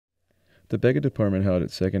The BECA department held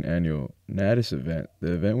its second annual NATAS event.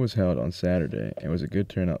 The event was held on Saturday and was a good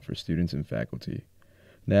turnout for students and faculty.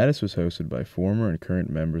 NATAS was hosted by former and current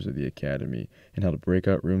members of the Academy and held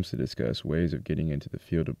breakout rooms to discuss ways of getting into the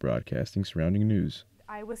field of broadcasting surrounding news.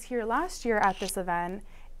 I was here last year at this event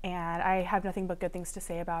and I have nothing but good things to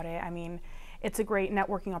say about it. I mean, it's a great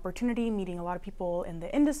networking opportunity, meeting a lot of people in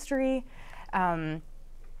the industry,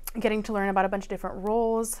 getting to learn about a bunch of different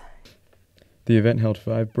roles. The event held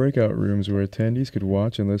 5 breakout rooms where attendees could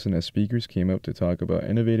watch and listen as speakers came up to talk about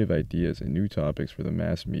innovative ideas and new topics for the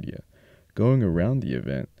mass media. Going around the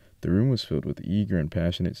event, the room was filled with eager and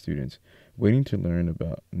passionate students waiting to learn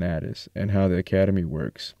about NATAS and how the Academy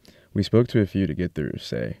works. We spoke to a few to get their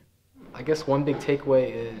say. I guess one big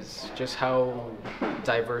takeaway is just how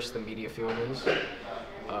diverse the media field is.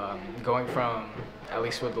 Going from, at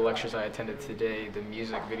least with the lectures I attended today, the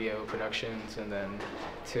music video productions, and then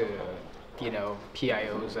to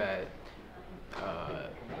PIOs at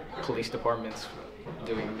police departments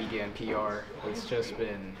doing media and PR.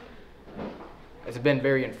 It's been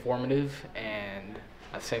very informative, and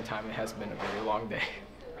at the same time it has been a very long day.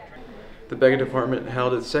 The BECA department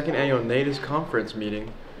held its second annual NATAS conference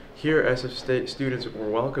meeting. Here, SF State students were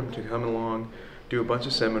welcome to come along, do a bunch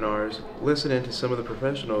of seminars, listen in to some of the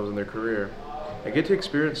professionals in their career, and get to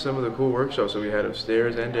experience some of the cool workshops that we had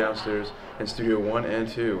upstairs and downstairs in Studio 1 and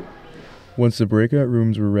 2. Once the breakout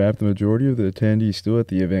rooms were wrapped, the majority of the attendees still at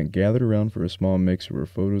the event gathered around for a small mixer where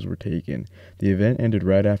photos were taken. The event ended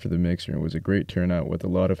right after the mixer and was a great turnout with a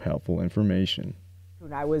lot of helpful information.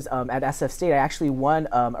 When I was at SF State, I actually won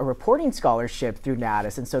a reporting scholarship through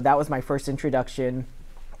NATAS, and so that was my first introduction.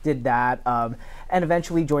 Did that, and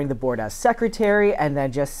eventually joined the board as secretary, and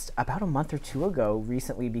then just about a month or two ago,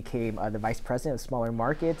 recently became the vice president of smaller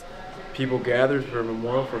markets. People gathered for a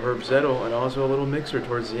memorial for Herb Zettel and also a little mixer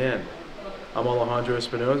towards the end. I'm Alejandro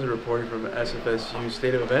Espinoza reporting from SFSU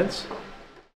State of Events.